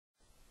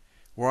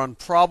We're on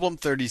problem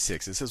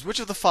 36. It says, which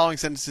of the following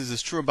sentences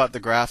is true about the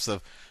graphs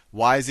of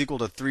y is equal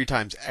to 3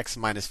 times x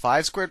minus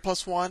 5 squared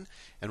plus 1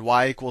 and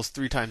y equals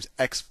 3 times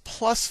x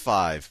plus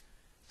 5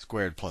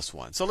 squared plus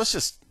 1? So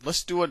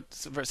let's do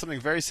something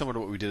very similar to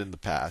what we did in the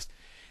past.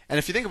 And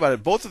if you think about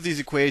it, both of these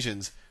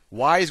equations,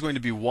 y is going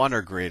to be 1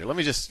 or greater. Let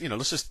me just,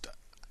 let's just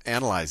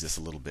analyze this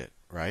a little bit,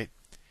 right?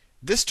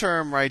 This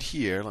term right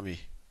here,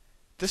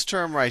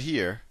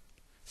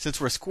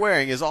 since we're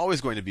squaring, is always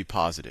going to be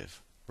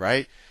positive,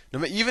 right?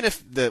 Even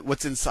if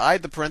what's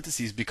inside the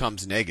parentheses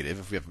becomes negative,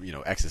 if we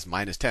have, x is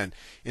minus 10,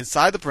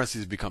 inside the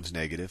parentheses becomes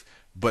negative,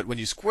 but when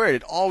you square it,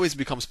 it always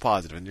becomes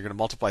positive, and you're going to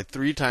multiply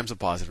 3 times a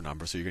positive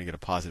number, so you're going to get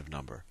a positive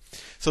number.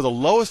 So the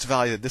lowest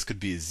value that this could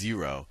be is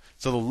 0.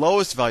 So the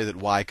lowest value that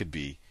y could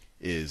be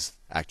is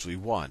actually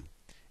 1.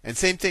 And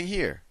same thing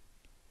here.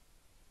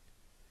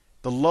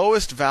 The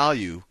lowest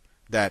value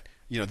that,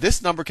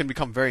 this number can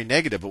become very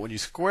negative, but when you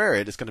square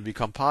it, it's going to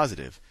become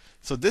positive.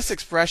 So this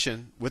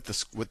expression with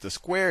the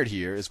squared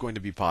here is going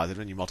to be positive,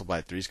 and you multiply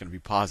it 3, it's going to be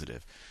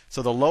positive.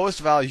 So the lowest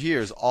value here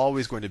is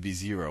always going to be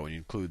 0 when you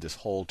include this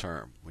whole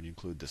term.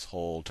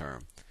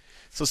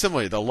 So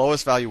similarly, the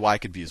lowest value y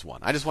could be is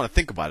 1. I just want to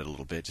think about it a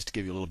little bit, just to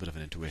give you a little bit of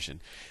an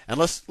intuition. And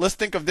let's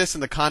think of this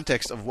in the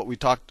context of what we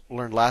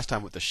learned last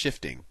time with the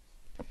shifting.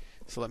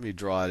 So let me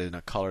draw it in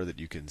a color that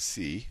you can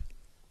see.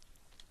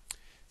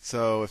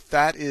 So if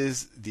that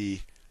is the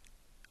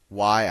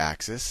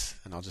y-axis,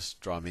 and I'll just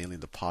draw mainly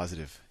the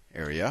positive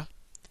area.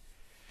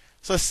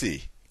 So let's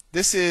see.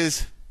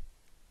 So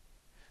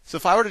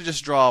if I were to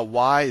just draw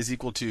y is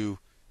equal to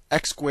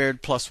x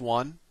squared plus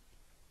 1,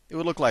 it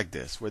would look like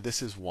this, where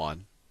this is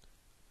 1,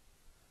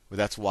 where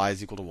that's y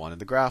is equal to 1.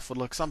 And the graph would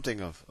look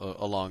something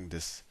along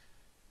this.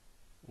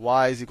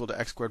 Y is equal to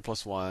x squared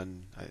plus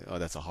 1. Oh,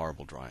 that's a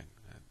horrible drawing.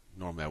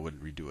 Normally I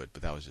wouldn't redo it,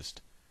 but that was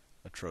just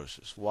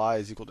atrocious. Y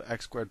is equal to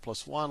x squared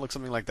plus 1. Looks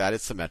something like that.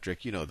 It's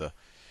symmetric.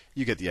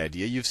 You get the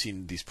idea. You've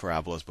seen these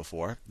parabolas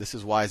before. This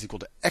is y is equal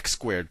to x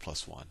squared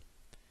plus 1.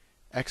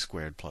 X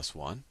squared plus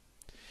 1.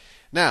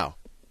 Now,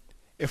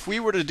 if we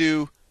were to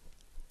do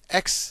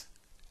x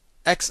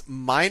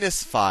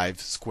minus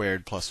 5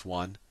 squared plus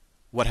 1,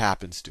 what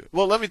happens to it?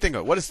 Well, let me think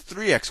of it. What is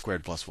 3x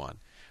squared plus 1?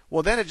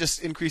 Well, then it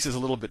just increases a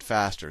little bit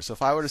faster. So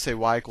if I were to say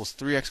y equals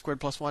 3x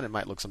squared plus 1, it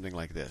might look something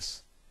like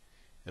this.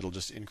 It'll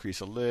just increase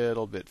a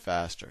little bit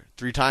faster.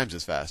 3 times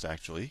as fast,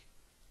 actually.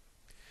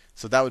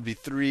 So that would be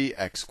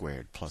 3x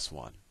squared plus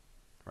 1.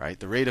 Right?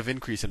 The rate of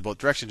increase in both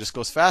directions just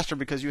goes faster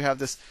because you have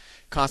this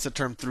constant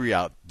term 3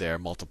 out there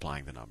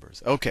multiplying the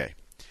numbers. Okay.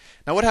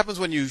 Now what happens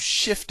when you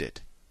shift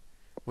it?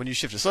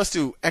 So let's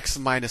do x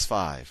minus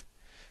 5.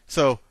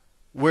 So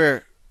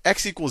where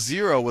x equals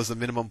 0 was the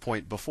minimum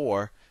point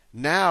before,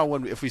 now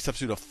if we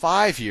substitute a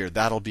 5 here,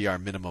 that'll be our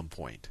minimum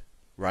point.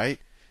 Right?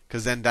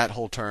 Because then that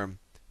whole term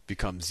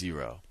becomes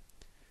 0.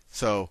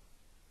 So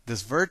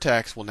this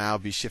vertex will now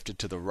be shifted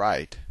to the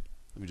right.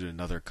 Let me do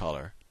another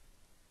color.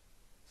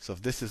 So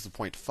if this is the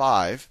point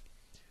 5,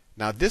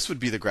 now this would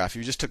be the graph.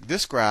 You just took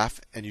this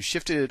graph and you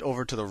shifted it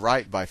over to the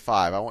right by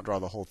 5. I won't draw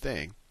the whole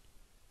thing.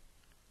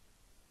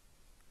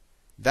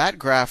 That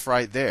graph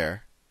right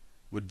there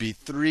would be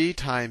 3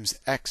 times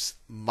x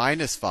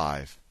minus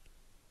 5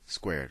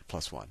 squared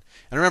plus 1.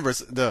 And remember,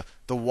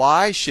 the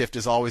y shift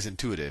is always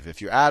intuitive.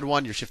 If you add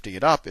 1, you're shifting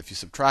it up. If you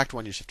subtract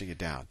 1, you're shifting it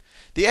down.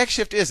 The x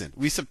shift isn't.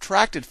 We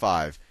subtracted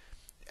 5.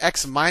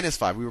 X minus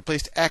 5. We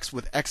replaced x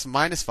with x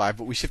minus 5,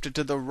 but we shifted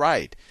to the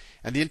right.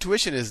 And the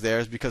intuition is there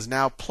is because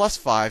now plus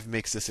 5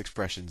 makes this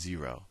expression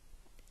 0.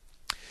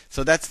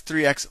 So that's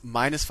 3x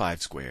minus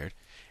 5 squared.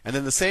 And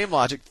then the same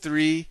logic,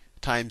 3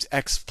 times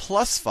x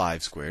plus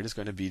 5 squared is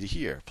going to be to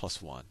here,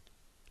 plus 1.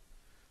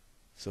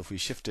 So if we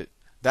shift it,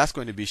 that's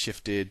going to be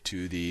shifted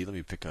to the, let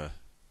me pick a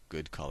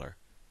good color,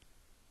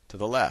 to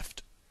the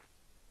left.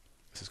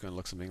 This is going to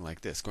look something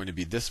like this. It's going to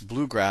be this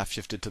blue graph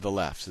shifted to the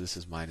left. So this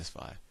is minus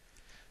 5.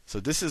 So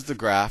this is the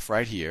graph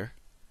right here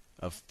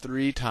of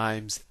 3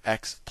 times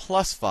x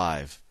plus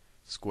 5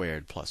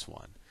 squared plus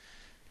 1.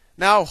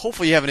 Now,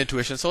 hopefully you have an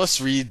intuition. So let's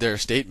read their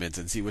statements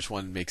and see which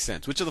one makes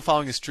sense. Which of the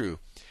following is true?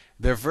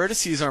 Their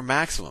vertices are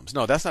maximums.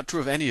 No, that's not true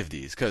of any of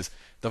these, because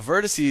the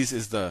vertices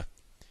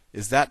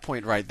is that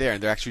point right there,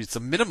 and it's a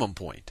minimum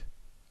point,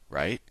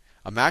 right?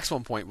 A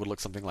maximum point would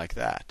look something like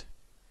that.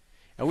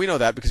 And we know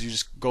that because you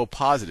just go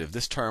positive.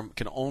 This term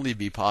can only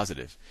be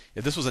positive.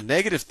 If this was a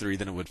negative 3,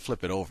 then it would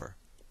flip it over.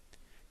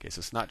 Okay, so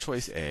it's not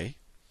choice A.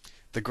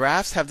 The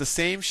graphs have the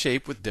same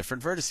shape with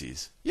different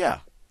vertices. Yeah.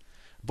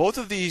 Both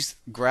of these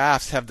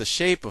graphs have the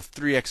shape of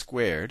 3x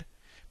squared,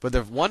 but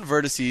the one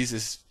vertices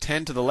is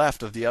 10 to the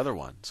left of the other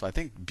one. So I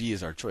think B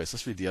is our choice.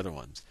 Let's read the other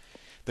ones.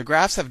 The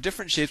graphs have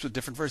different shapes with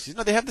different vertices.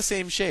 No, they have the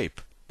same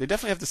shape. They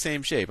definitely have the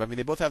same shape. I mean,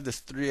 they both have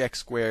this 3x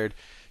squared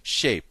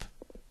shape.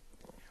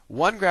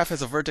 One graph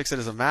has a vertex that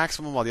is a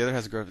maximum, while the other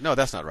has a graph. No,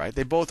 that's not right.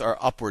 They both are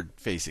upward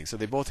facing, so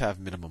they both have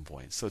minimum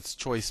points. So it's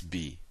choice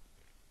B.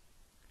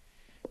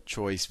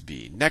 Choice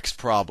B. Next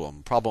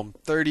problem. Problem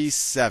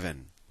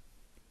 37.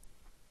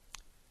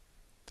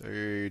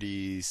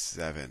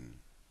 37.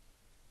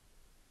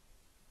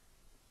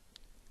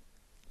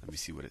 Let me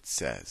see what it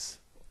says.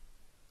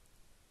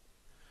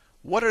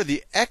 what are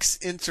the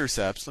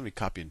x-intercepts? Let me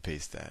copy and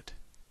paste that.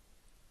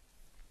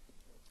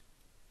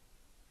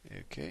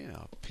 Okay,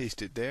 I'll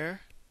paste it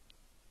there.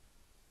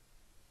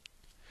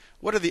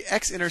 What are the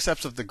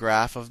x-intercepts of the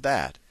graph of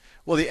that?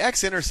 Well, the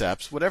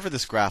x-intercepts, whatever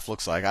this graph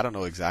looks like, I don't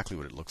know exactly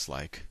what it looks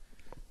like.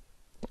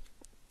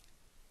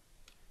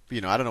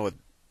 But, I don't know what,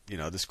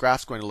 this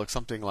graph's going to look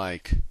something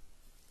like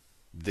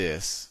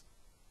this.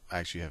 I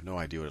actually have no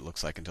idea what it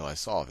looks like until I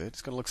solve it.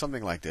 It's going to look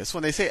something like this.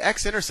 When they say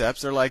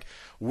x-intercepts, they're like,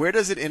 where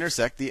does it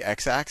intersect the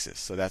x-axis?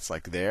 So that's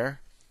like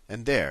there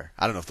and there.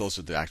 I don't know if those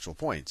are the actual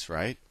points,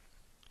 right?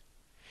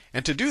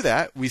 And to do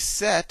that, we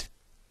set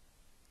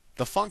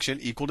the function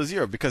equal to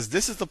 0, because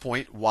this is the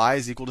point y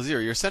is equal to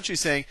 0. You're essentially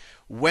saying,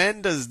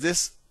 when does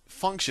this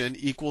function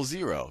equal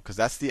 0? Because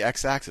that's the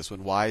x-axis,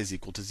 when y is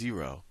equal to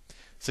 0.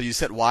 So you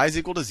set y is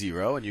equal to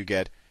 0, and you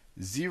get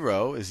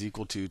 0 is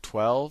equal to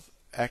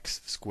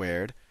 12x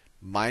squared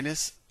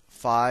minus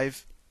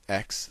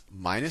 5x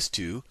minus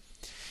 2.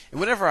 And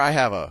whenever I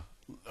have a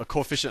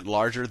coefficient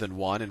larger than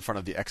 1 in front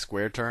of the x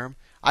squared term,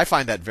 I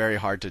find that very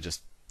hard to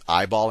just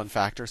eyeball and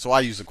factor, so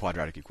I use a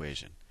quadratic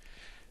equation.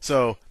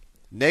 So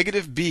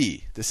negative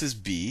b, this is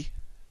b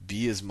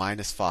is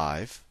minus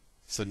 5.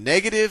 So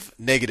negative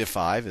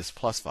 5 is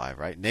plus 5,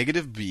 right?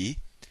 Negative b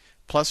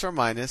plus or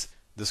minus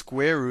the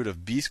square root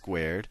of b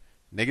squared,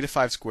 negative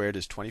 5 squared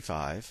is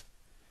 25,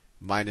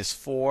 minus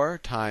 4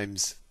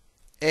 times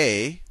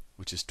a,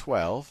 which is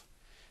 12,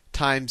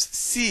 times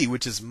c,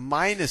 which is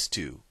minus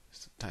 2,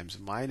 times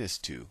minus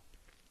 2.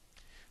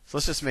 So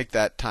let's just make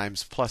that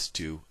times plus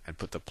 2 and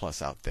put the plus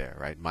out there,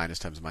 right? Minus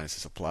times minus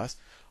is a plus.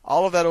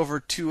 All of that over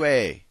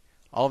 2a.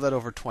 All of that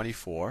over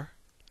 24.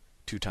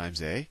 2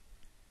 times a.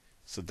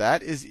 So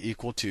that is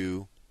equal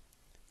to,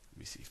 let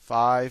me see,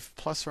 5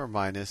 plus or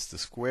minus the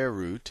square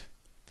root.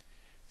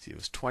 See, it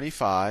was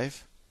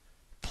 25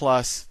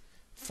 plus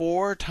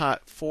 4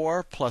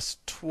 plus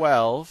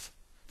 12.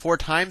 4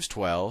 times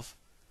 12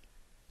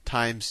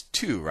 times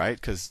 2,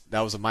 right? Because that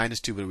was a minus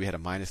 2, but we had a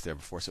minus there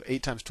before. So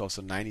 8 times 12,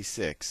 so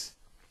 96.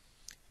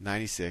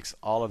 96,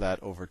 all of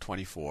that over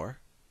 24.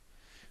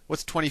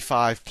 What's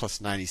 25 plus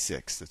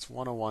 96? That's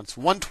 101. It's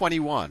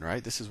 121,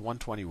 right? This is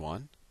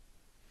 121,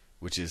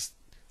 which is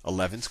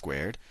 11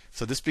 squared.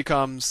 So this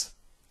becomes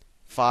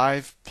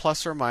 5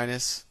 plus or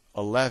minus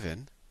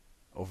 11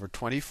 over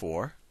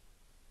 24.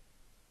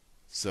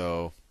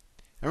 So,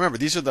 and remember,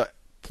 these are the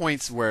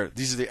points where,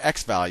 these are the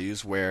x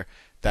values where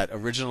that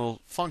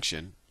original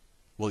function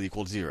will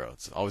equal 0.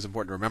 It's always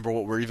important to remember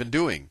what we're even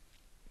doing.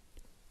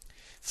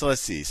 So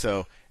let's see.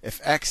 So if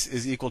x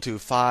is equal to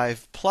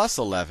 5 plus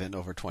 11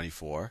 over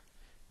 24,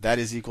 that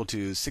is equal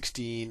to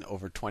 16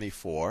 over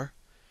 24,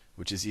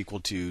 which is equal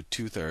to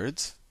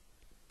 2/3.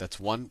 That's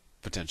one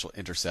potential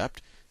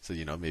intercept. So,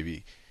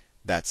 maybe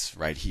that's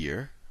right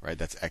here, right?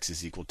 That's x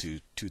is equal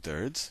to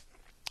 2/3,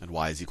 and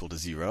y is equal to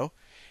 0.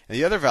 And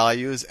the other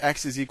value is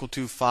x is equal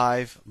to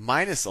 5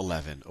 minus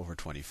 11 over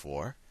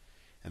 24.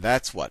 And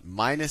that's what?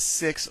 Minus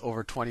 6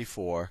 over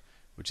 24,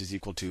 which is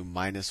equal to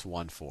minus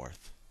 1/4.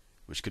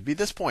 Which could be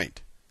this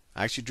point.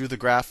 I actually drew the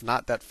graph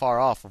not that far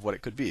off of what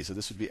it could be. So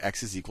this would be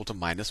x is equal to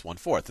minus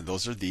 1/4. And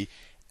those are the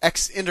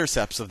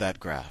x-intercepts of that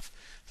graph.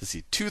 So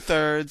see,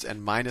 2/3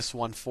 and minus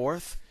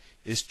 1/4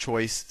 is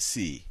choice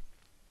C.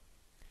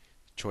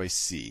 Choice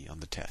C on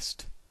the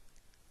test.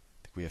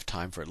 I think we have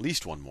time for at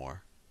least one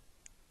more.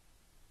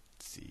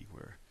 Let's see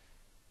where.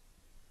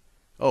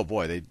 Oh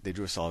boy, they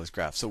drew us all this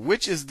graph. So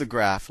which is the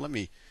graph? Let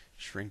me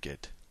shrink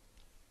it.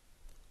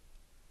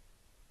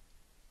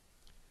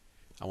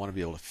 I want to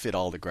be able to fit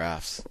all the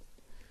graphs.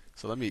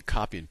 So let me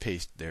copy and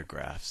paste their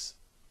graphs.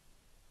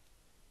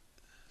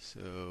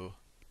 So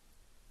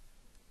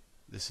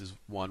this is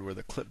one where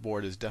the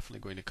clipboard is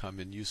definitely going to come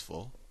in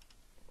useful.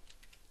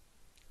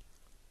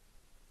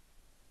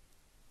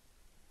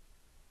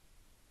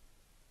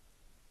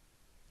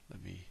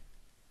 Let me.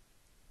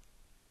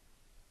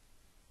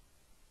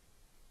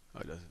 Oh,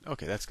 it doesn't.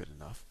 Okay, that's good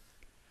enough.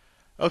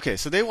 Okay,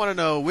 so they want to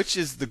know which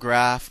is the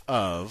graph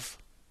of.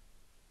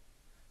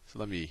 So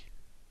let me.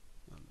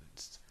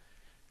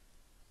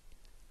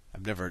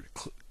 I've never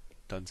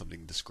done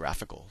something this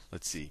graphical.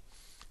 Let's see.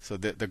 So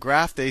the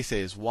graph they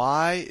say is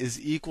y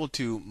is equal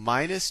to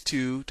minus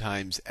 2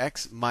 times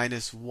x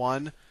minus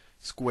 1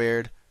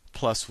 squared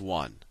plus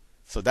 1.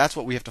 So that's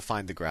what we have to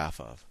find the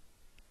graph of.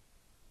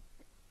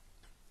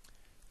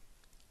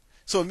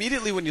 So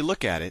immediately when you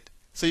look at it,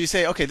 so you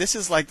say, okay, this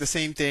is like the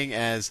same thing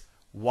as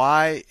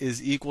y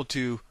is equal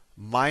to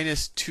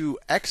minus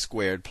 2x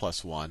squared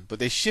plus 1, but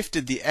they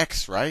shifted the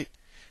x, right?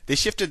 They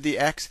shifted the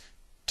x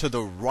to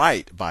the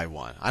right by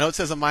 1. I know it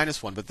says a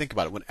minus 1, but think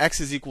about it. When x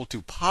is equal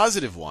to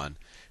positive 1,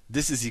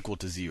 this is equal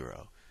to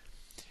 0.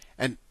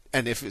 And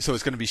if so,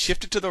 it's going to be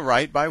shifted to the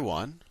right by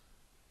 1,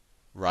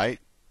 right,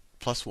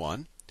 plus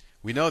 1.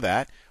 We know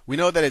that. We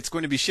know that it's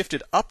going to be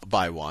shifted up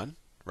by 1,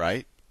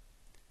 right?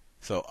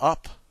 So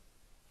up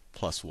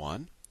plus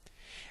 1.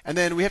 And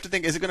then we have to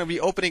think, is it going to be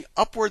opening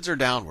upwards or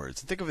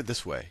downwards? And think of it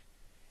this way.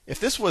 If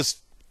this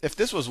was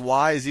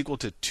y is equal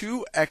to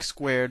 2x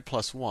squared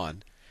plus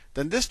 1,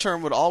 then this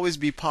term would always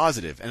be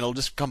positive, and it'll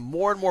just become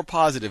more and more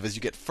positive as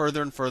you get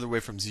further and further away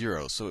from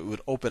 0, so it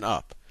would open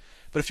up.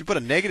 But if you put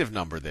a negative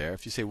number there,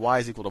 if you say y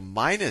is equal to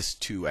minus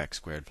 2x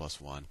squared plus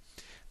 1,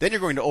 then you're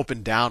going to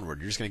open downward.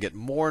 You're just going to get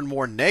more and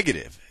more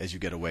negative as you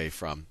get away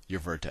from your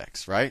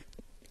vertex, right?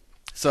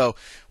 So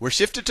we're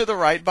shifted to the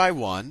right by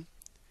 1,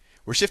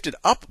 we're shifted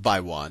up by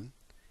 1,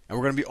 and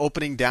we're going to be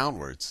opening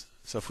downwards.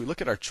 So if we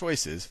look at our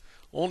choices,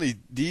 only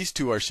these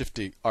two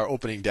are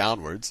opening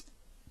downwards.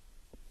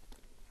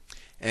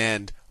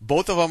 And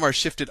both of them are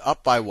shifted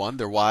up by 1.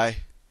 The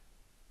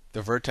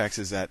vertex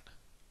is at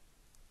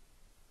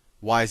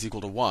y is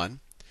equal to 1.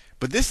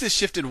 But this is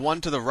shifted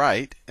 1 to the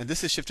right, and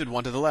this is shifted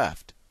 1 to the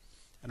left.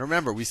 And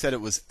remember, we said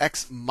it was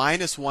x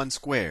minus 1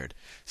 squared.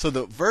 So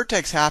the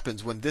vertex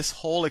happens when this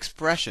whole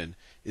expression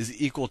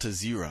is equal to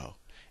 0.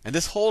 And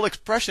this whole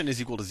expression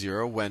is equal to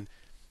 0 when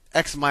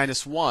x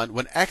minus 1,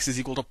 when x is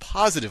equal to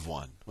positive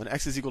 1. When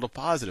x is equal to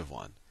positive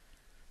 1.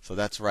 So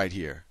that's right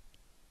here.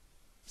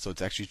 So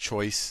it's actually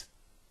choice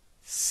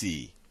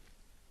C.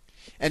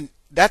 And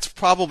that's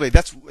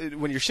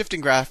when you're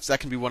shifting graphs, that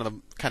can be one of the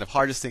kind of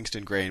hardest things to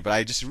ingrain. But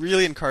I just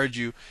really encourage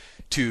you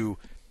to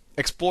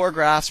explore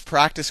graphs,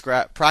 practice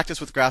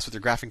with graphs with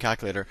your graphing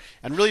calculator,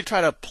 and really try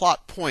to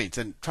plot points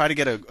and try to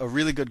get a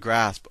really good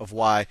grasp of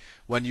why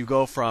when you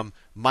go from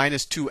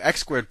minus 2x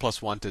squared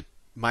plus 1 to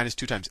minus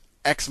 2 times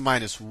x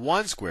minus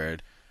 1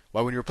 squared,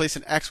 why when you replace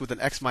an x with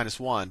an x minus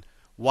 1,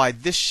 why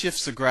this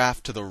shifts the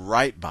graph to the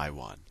right by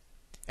 1.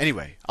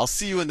 Anyway, I'll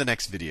see you in the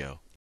next video.